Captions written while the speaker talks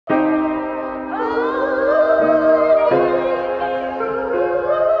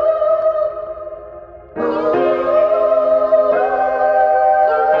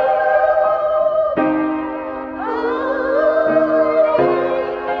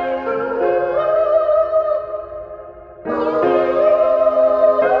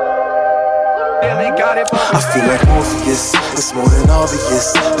I feel like Morpheus, it's more than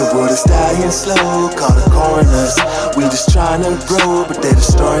obvious. The world is dying slow, call the coroners. We just trying to grow, but they're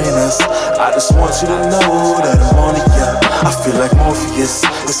destroying us. I just want you to know that I'm on it, yeah. I feel like Morpheus,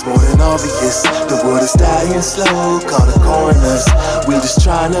 it's more than obvious. The world is dying slow, call the coroners. We just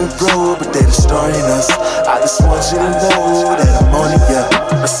trying to grow, but they're destroying us. I just want you to know that I'm on it, yeah.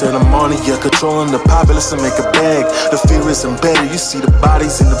 I said I'm on it, yeah. Controlling the populace and make a bag. The fear is embedded, you see the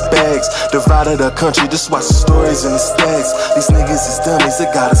bodies in the bags. Divided the country, just watch the stories in the stacks. These niggas is dummies, they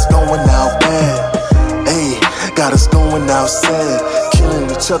got us going out bad. Ayy, got us going out sad. Killing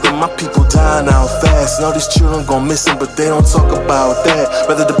each other, my people dying out fast. And all these children gon' miss them, but they don't talk about that.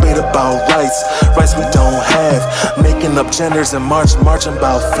 Rather debate about rights we don't have. Making up genders and marching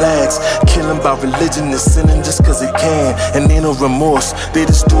about flags. Killing about religion and sinning just cause they can. And ain't no remorse, they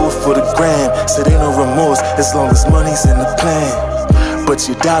just do it for the gram. Said ain't no remorse, as long as money's in the plan. But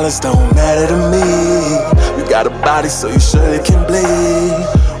your dollars don't matter to me. You got a body so you surely can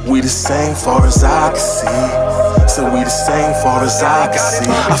bleed. We the same far as I can see. So we the same far as I can see.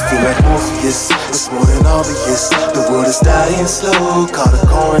 I feel like Morpheus, it's more than obvious. The world is dying slow, call the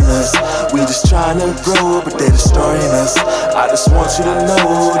coroners. We just trying to grow, but they're destroying us. I just want you to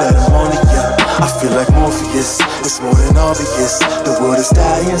know that I'm on it, yeah. I feel like Morpheus, it's more than obvious. The world is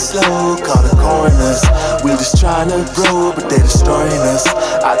dying slow, call the coroners. We just trying to grow, but they're destroying us.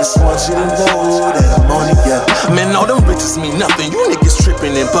 I just want you to know that I'm on it, yeah. Man, all them riches mean nothing. You niggas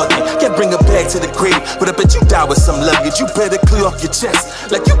tripping and bugging. Can't bring a bag to the grave, but I bet you die with some luggage. You better clear off your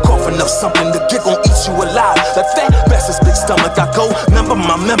chest, like you coughing up something. The gig gon' eat you alive, like fat bastard's big stomach. I go member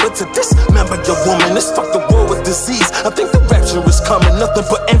my member to dismember your woman. Let's fuck the world with disease. I think the rapture is coming. Nothing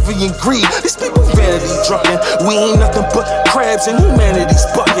but envy and greed. These people vanity drunken. We ain't nothing but crabs in humanity's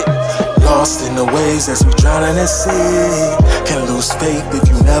bucket. Lost in the waves as we drown in the sea. Can lose faith if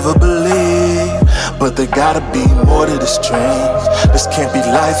you never believe. But there gotta be more to this dream. This can't be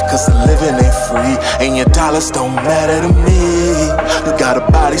life cause the living ain't free. And your dollars don't matter to me. You got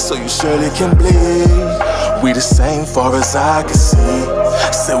a body so you surely can bleed. We the same far as I can see.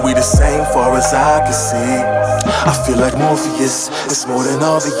 Said we the same far as I can see. I feel like Morpheus, it's more than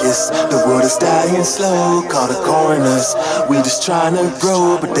obvious. The world is dying slow, call the coroners. We just trying to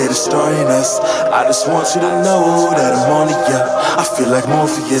grow, but they're destroying us. I just want you to know that I'm on it, yeah. I feel like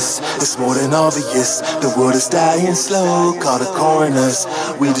Morpheus, it's more than obvious. The world is dying slow, call the coroners.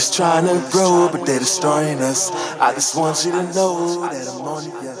 We just trying to grow, but they're destroying us. I just want you to know that I'm on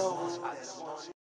it, yeah.